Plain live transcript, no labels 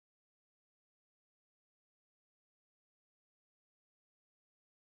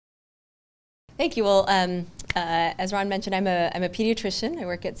Thank you. Well, as Ron mentioned, I'm a pediatrician. I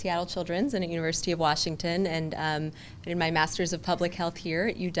work at Seattle Children's and at University of Washington, and I did my Master's of Public Health here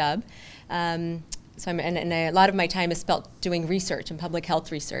at UW. And a lot of my time is spent doing research and public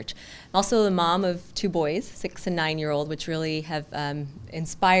health research. I'm also the mom of two boys, 6- and 9-year-old, which really have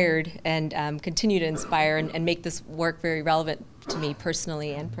inspired and continue to inspire and make this work very relevant to me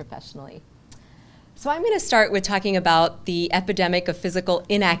personally and professionally. So I'm going to start with talking about the epidemic of physical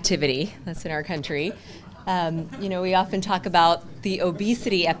inactivity that's in our country. We often talk about the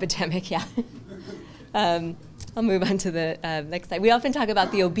obesity epidemic. Yeah. I'll move on to the next slide. We often talk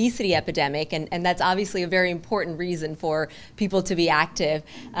about the obesity epidemic, and that's obviously a very important reason for people to be active.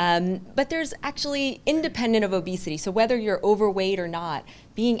 But there's actually independent of obesity. So whether you're overweight or not,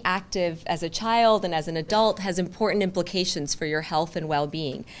 being active as a child and as an adult has important implications for your health and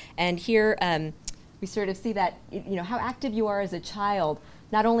well-being. And here we sort of see that how active you are as a child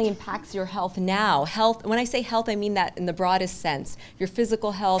not only impacts your health now. When I say health, I mean that in the broadest sense. Your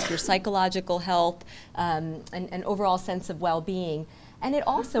physical health, your psychological health, and overall sense of well-being. And it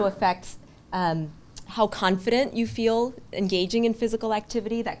also affects how confident you feel engaging in physical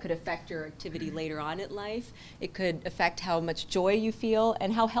activity. That could affect your activity later on in life. It could affect how much joy you feel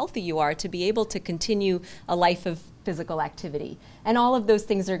and how healthy you are to be able to continue a life of physical activity. And all of those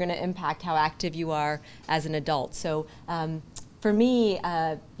things are going to impact how active you are as an adult. So for me,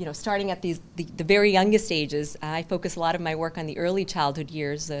 starting at the very youngest ages, I focus a lot of my work on the early childhood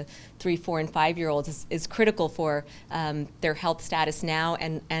years. The 3-, 4-, and 5-year-olds is critical for their health status now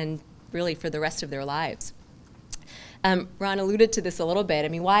and really for the rest of their lives. Ron alluded to this a little bit. I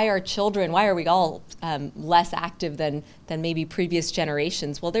mean, why are we all less active than maybe previous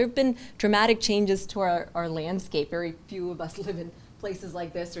generations? Well, there have been dramatic changes to our landscape. Very few of us live in places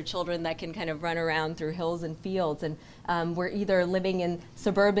like this, or children that can kind of run around through hills and fields. And we're either living in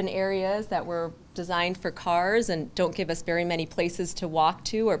suburban areas that were designed for cars and don't give us very many places to walk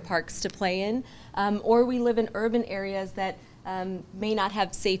to or parks to play in, or we live in urban areas that may not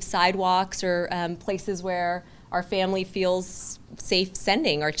have safe sidewalks or places where our family feels safe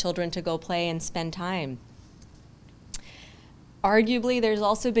sending our children to go play and spend time. Arguably, there's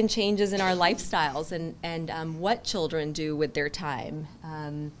also been changes in our lifestyles and what children do with their time.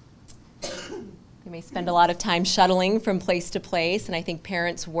 They may spend a lot of time shuttling from place to place, and I think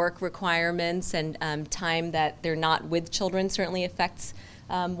parents' work requirements and time that they're not with children certainly affects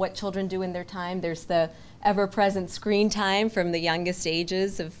what children do in their time. There's the ever-present screen time from the youngest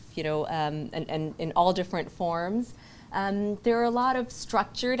ages of, and in all different forms. There are a lot of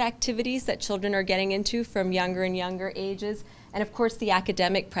structured activities that children are getting into from younger and younger ages. And of course, the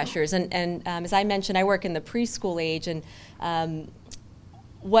academic pressures. And as I mentioned, I work in the preschool age, and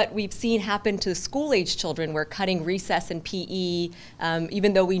what we've seen happen to school-age children, we're cutting recess and PE,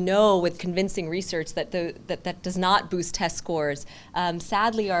 even though we know with convincing research that that does not boost test scores.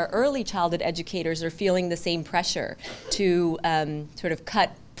 Sadly, our early childhood educators are feeling the same pressure to sort of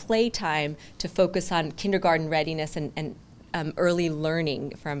cut playtime to focus on kindergarten readiness and early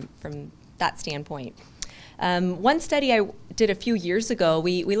learning from that standpoint. One study I did a few years ago,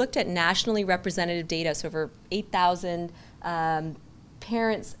 we looked at nationally representative data, so over 8,000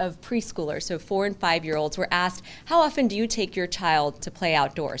 parents of preschoolers, so 4- and 5-year-olds, were asked, how often do you take your child to play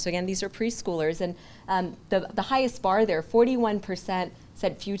outdoors? So again, these are preschoolers, and the highest bar there, 41%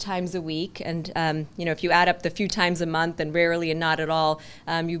 said few times a week, and if you add up the few times a month and rarely and not at all,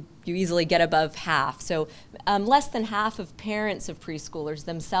 you easily get above half. So less than half of parents of preschoolers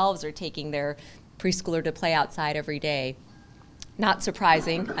themselves are taking their preschooler to play outside every day. Not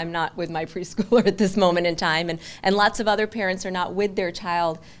surprising. I'm not with my preschooler at this moment in time, and lots of other parents are not with their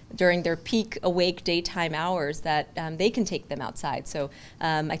child during their peak awake daytime hours that they can take them outside. So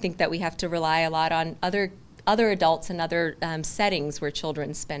I think that we have to rely a lot on other adults and other settings where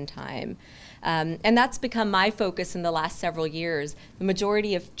children spend time. And that's become my focus in the last several years. The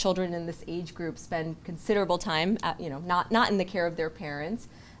majority of children in this age group spend considerable time, not in the care of their parents.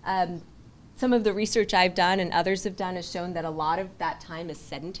 Some of the research I've done and others have done has shown that a lot of that time is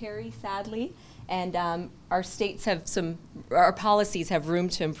sedentary, sadly, and our policies have room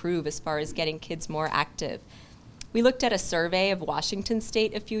to improve as far as getting kids more active. We looked at a survey of Washington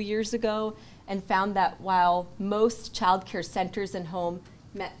State a few years ago and found that while most child care centers and home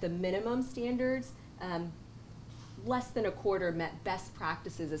met the minimum standards, less than a quarter met best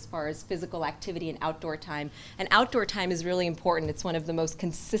practices as far as physical activity and outdoor time. And outdoor time is really important. It's one of the most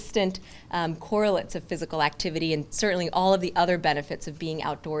consistent correlates of physical activity, and certainly all of the other benefits of being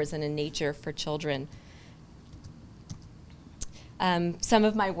outdoors and in nature for children. Some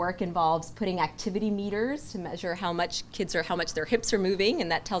of my work involves putting activity meters to measure how much their hips are moving,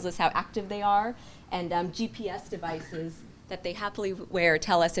 and that tells us how active they are. And GPS devices that they happily wear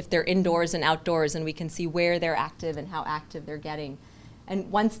tell us if they're indoors and outdoors, and we can see where they're active and how active they're getting. And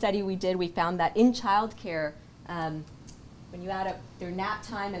one study we did, we found that in childcare, when you add up their nap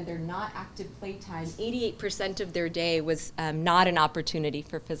time and their not active playtime, 88% of their day was not an opportunity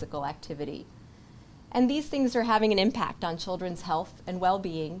for physical activity. And these things are having an impact on children's health and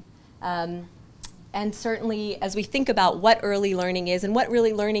well-being. And certainly, as we think about what early learning is and what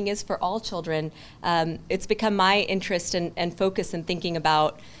really learning is for all children, it's become my interest and focus in thinking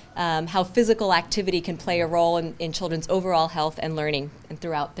about how physical activity can play a role in children's overall health and learning and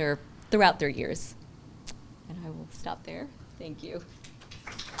throughout their years. And I will stop there. Thank you.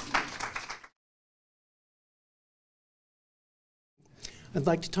 I'd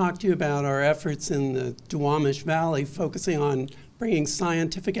like to talk to you about our efforts in the Duwamish Valley, focusing on bringing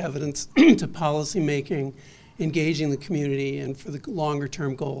scientific evidence to policymaking, engaging the community, and for the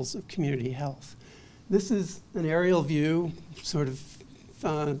longer-term goals of community health. This is an aerial view, sort of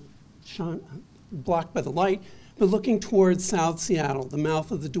blocked by the light, but looking towards South Seattle, the mouth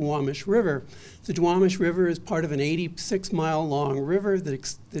of the Duwamish River. The Duwamish River is part of an 86-mile-long river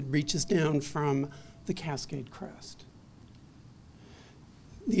that reaches down from the Cascade Crest.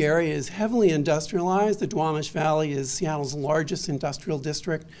 The area is heavily industrialized. The Duwamish Valley is Seattle's largest industrial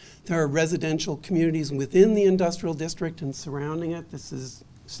district. There are residential communities within the industrial district and surrounding it. This is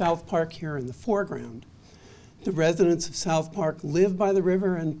South Park here in the foreground. The residents of South Park live by the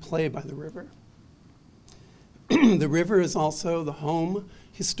river and play by the river. The river is also the home,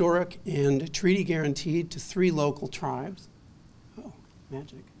 historic, and treaty guaranteed to 3 local tribes. Oh,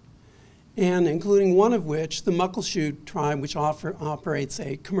 magic. And including one of which, the Muckleshoot tribe, which operates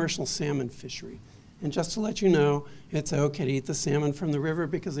a commercial salmon fishery. And just to let you know, it's okay to eat the salmon from the river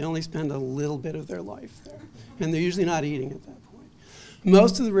because they only spend a little bit of their life there. And they're usually not eating at that point.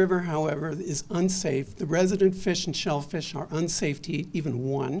 Most of the river, however, is unsafe. The resident fish and shellfish are unsafe to eat, even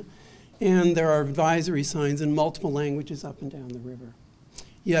one. And there are advisory signs in multiple languages up and down the river.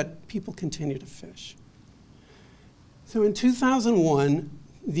 Yet people continue to fish. So in 2001,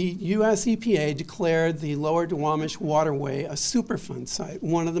 the US EPA declared the Lower Duwamish Waterway a Superfund site,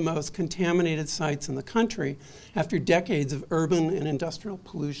 one of the most contaminated sites in the country after decades of urban and industrial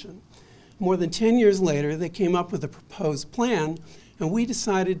pollution. More than 10 years later, they came up with a proposed plan, and we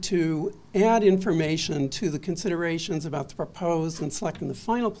decided to add information to the considerations about the proposed and selecting the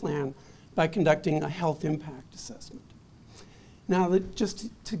final plan by conducting a health impact assessment. Now, just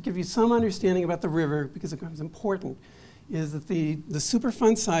to give you some understanding about the river, because it becomes important, is that the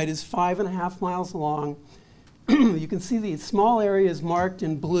Superfund site is 5.5 miles long. You can see the small areas marked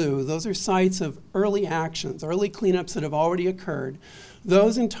in blue. Those are sites of early actions, early cleanups that have already occurred.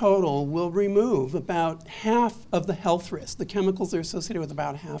 Those in total will remove about half of the health risk. The chemicals are associated with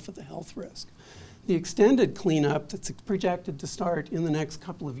about half of the health risk. The extended cleanup that's projected to start in the next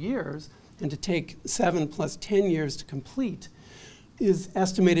couple of years and to take 7 plus 10 years to complete is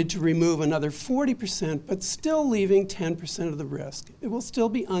estimated to remove another 40%, but still leaving 10% of the risk. It will still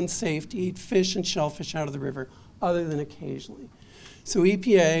be unsafe to eat fish and shellfish out of the river, other than occasionally. So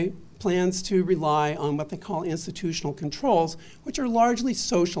EPA plans to rely on what they call institutional controls, which are largely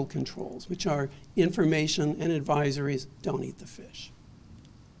social controls, which are information and advisories: don't eat the fish.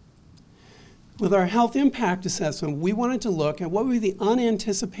 With our health impact assessment, we wanted to look at what would be the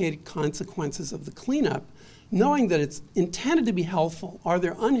unanticipated consequences of the cleanup, knowing that it's intended to be helpful. Are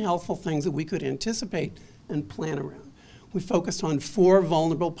there unhelpful things that we could anticipate and plan around? We focused on 4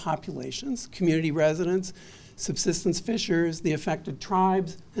 vulnerable populations: community residents, subsistence fishers, the affected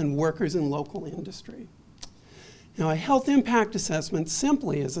tribes, and workers in local industry. Now, a health impact assessment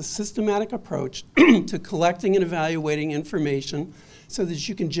simply is a systematic approach to collecting and evaluating information so that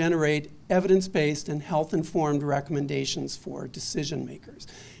you can generate evidence-based and health-informed recommendations for decision makers.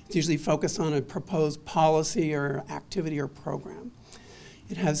 It's usually focused on a proposed policy or activity or program.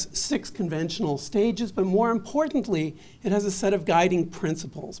 It has 6 conventional stages, but more importantly, it has a set of guiding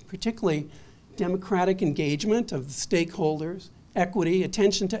principles, particularly democratic engagement of the stakeholders, equity,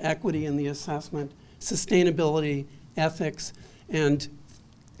 attention to equity in the assessment, sustainability, ethics, and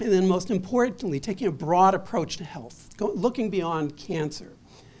then most importantly, taking a broad approach to health, looking beyond cancer.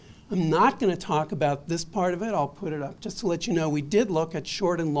 I'm not going to talk about this part of it. I'll put it up just to let you know we did look at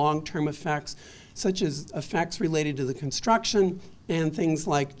short and long-term effects, such as effects related to the construction and things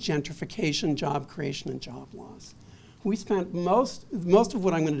like gentrification, job creation, and job loss. We spent most of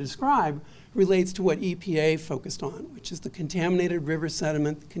what I'm going to describe relates to what EPA focused on, which is the contaminated river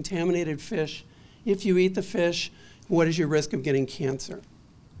sediment, contaminated fish. If you eat the fish, What is your risk of getting cancer?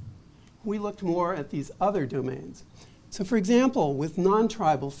 We looked more at these other domains. So for example, with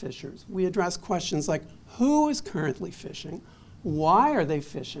non-tribal fishers, we address questions like who is currently fishing, why are they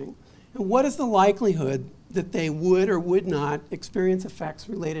fishing, and what is the likelihood that they would or would not experience effects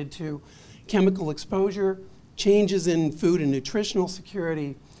related to chemical exposure, changes in food and nutritional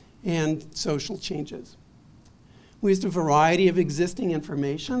security, and social changes. We used a variety of existing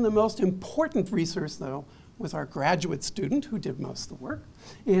information. The most important resource, though, was our graduate student who did most of the work,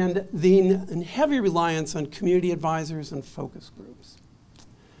 and the heavy reliance on community advisors and focus groups.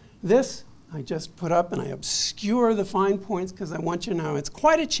 This I just put up, and I obscure the fine points because I want you to know it's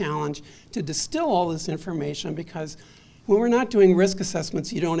quite a challenge to distill all this information, because when we're not doing risk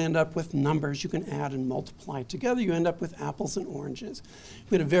assessments, you don't end up with numbers you can add and multiply together. You end up with apples and oranges.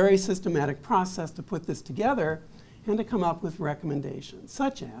 We had a very systematic process to put this together and to come up with recommendations,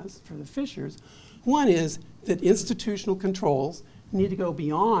 such as, for the fishers, one is that institutional controls need to go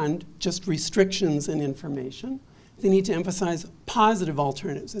beyond just restrictions and information. They need to emphasize positive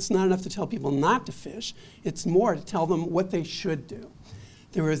alternatives. It's not enough to tell people not to fish. It's more to tell them what they should do.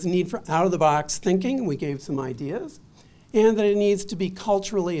 There was a need for out-of-the-box thinking, and we gave some ideas, and that it needs to be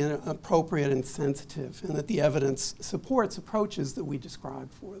culturally appropriate and sensitive, and that the evidence supports approaches that we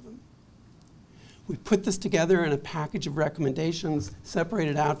described for them. We put this together in a package of recommendations,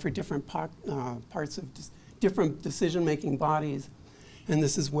 separated out for different parts of different decision-making bodies, and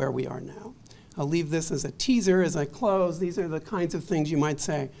this is where we are now. I'll leave this as a teaser as I close. These are the kinds of things you might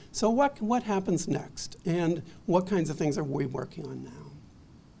say. So what happens next? And what kinds of things are we working on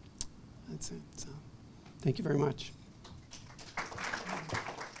now? That's it. So, thank you very much.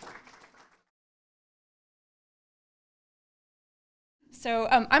 So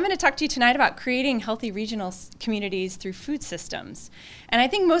I'm going to talk to you tonight about creating healthy regional communities through food systems. And I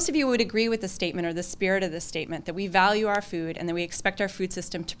think most of you would agree with the statement, or the spirit of the statement, that we value our food and that we expect our food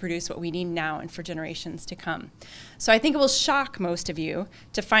system to produce what we need now and for generations to come. So I think it will shock most of you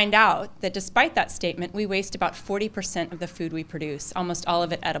to find out that despite that statement, we waste about 40% of the food we produce, almost all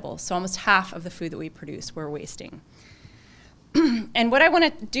of it edible. So almost half of the food that we produce we're wasting. And what I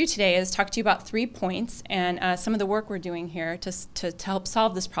want to do today is talk to you about 3 points and some of the work we're doing here to help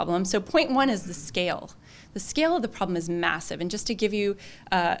solve this problem. So point 1 is the scale. The scale of the problem is massive. And just to give you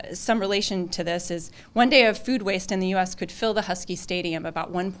some relation to this is 1 day of food waste in the US could fill the Husky Stadium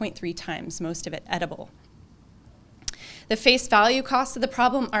about 1.3 times, most of it edible. The face value costs of the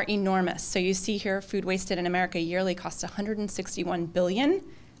problem are enormous. So you see here food wasted in America yearly costs $161 billion.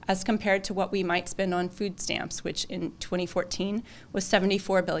 As compared to what we might spend on food stamps, which in 2014 was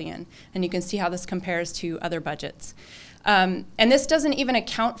 $74 billion. And you can see how this compares to other budgets. And this doesn't even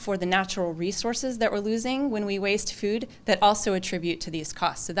account for the natural resources that we're losing when we waste food that also attribute to these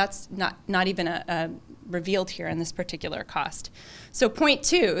costs. So that's not even revealed here in this particular cost. So point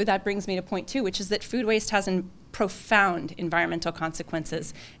 2, that brings me to point 2, which is that food waste has profound environmental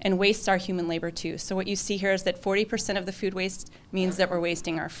consequences and wastes our human labor too. So what you see here is that 40% of the food waste means that we're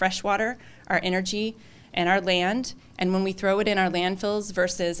wasting our fresh water, our energy, and our land. And when we throw it in our landfills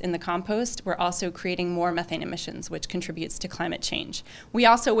versus in the compost, we're also creating more methane emissions, which contributes to climate change. We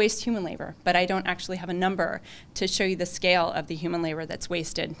also waste human labor, but I don't actually have a number to show you the scale of the human labor that's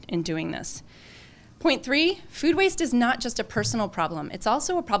wasted in doing this. Point 3, food waste is not just a personal problem. It's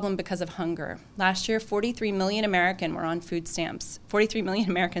also a problem because of hunger. Last year, 43 million Americans were on food stamps. 43 million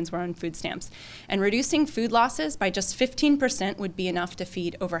Americans were on food stamps. And reducing food losses by just 15% would be enough to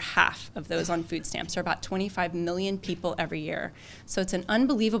feed over half of those on food stamps, or about 25 million people every year. So it's an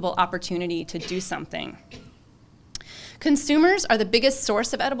unbelievable opportunity to do something. Consumers are the biggest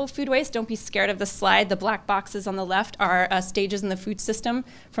source of edible food waste. Don't be scared of the slide. The black boxes on the left are stages in the food system,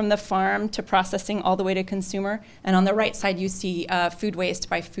 from the farm to processing all the way to consumer. And on the right side, you see food waste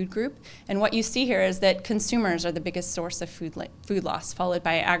by food group. And what you see here is that consumers are the biggest source of food loss, followed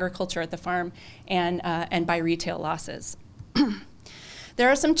by agriculture at the farm and by retail losses. There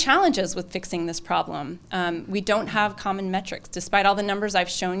are some challenges with fixing this problem. We don't have common metrics. Despite all the numbers I've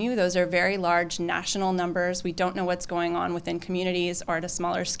shown you, those are very large national numbers. We don't know what's going on within communities or at a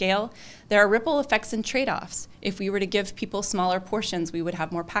smaller scale. There are ripple effects and trade-offs. If we were to give people smaller portions, we would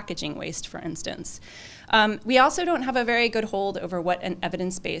have more packaging waste, for instance. We also don't have a very good hold over what an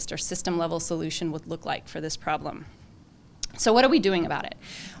evidence-based or system-level solution would look like for this problem. So what are we doing about it?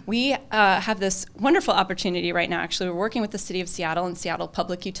 We have this wonderful opportunity right now. Actually, we're working with the City of Seattle and Seattle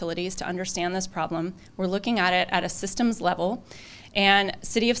Public Utilities to understand this problem. We're looking at it at a systems level. And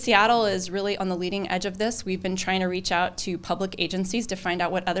City of Seattle is really on the leading edge of this. We've been trying to reach out to public agencies to find out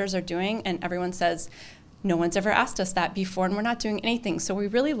what others are doing. And everyone says, No one's ever asked us that before, and we're not doing anything. So we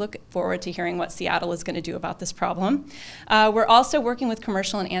really look forward to hearing what Seattle is going to do about this problem. We're also working with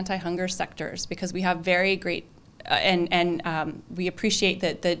commercial and anti-hunger sectors because we have very great we appreciate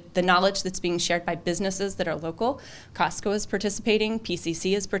the knowledge that's being shared by businesses that are local. Costco is participating,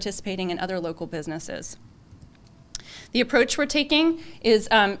 PCC is participating, and other local businesses. The approach we're taking is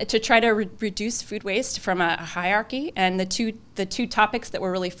to try to reduce food waste from a hierarchy, and the two topics that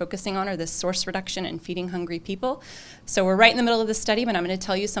we're really focusing on are the source reduction and feeding hungry people. So we're right in the middle of the study, but I'm going to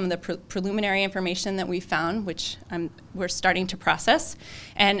tell you some of the preliminary information that we found, which we're starting to process.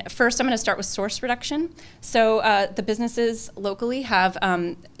 And first, I'm going to start with source reduction. So the businesses locally have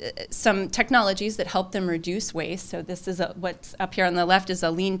some technologies that help them reduce waste. So this is what's up here on the left is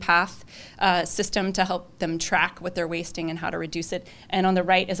a lean path system to help them track what they're wasting and how to reduce it. And on the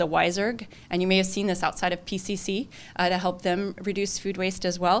right is a WISERG, and you may have seen this outside of PCC to help them reduce food waste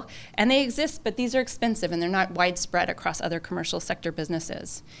as well. And they exist, but these are expensive and they're not widespread across other commercial sector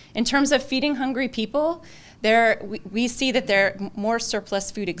businesses. In terms of feeding hungry people, we see that more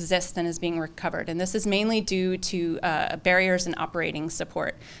surplus food exists than is being recovered, and this is mainly due to barriers in operating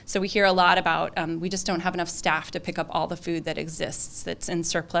support. So we hear a lot about we just don't have enough staff to pick up all the food that exists that's in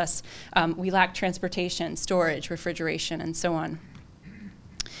surplus. We lack transportation, storage, refrigeration, and so on.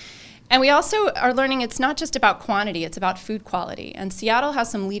 And we also are learning it's not just about quantity, it's about food quality. And Seattle has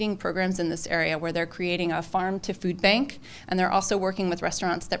some leading programs in this area where they're creating a farm to food bank, and they're also working with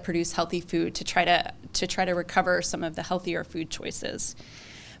restaurants that produce healthy food to try to recover some of the healthier food choices.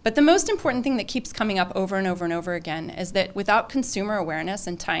 But the most important thing that keeps coming up over and over and over again is that without consumer awareness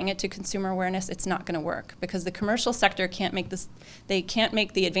and tying it to consumer awareness, it's not going to work, because the commercial sector can't make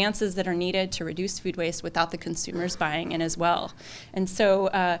the advances that are needed to reduce food waste without the consumers buying in as well. And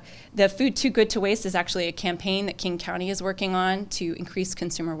so the Food Too Good to Waste is actually a campaign that King County is working on to increase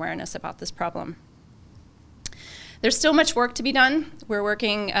consumer awareness about this problem. There's still much work to be done. We're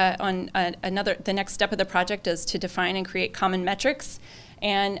working on the next step of the project is to define and create common metrics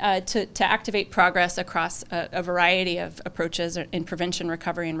and to activate progress across a variety of approaches in prevention,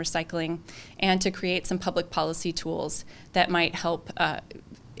 recovery, and recycling, and to create some public policy tools that might help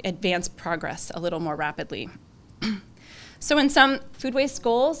advance progress a little more rapidly. So in sum, food waste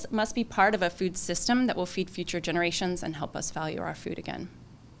goals must be part of a food system that will feed future generations and help us value our food again.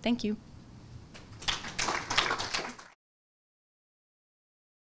 Thank you.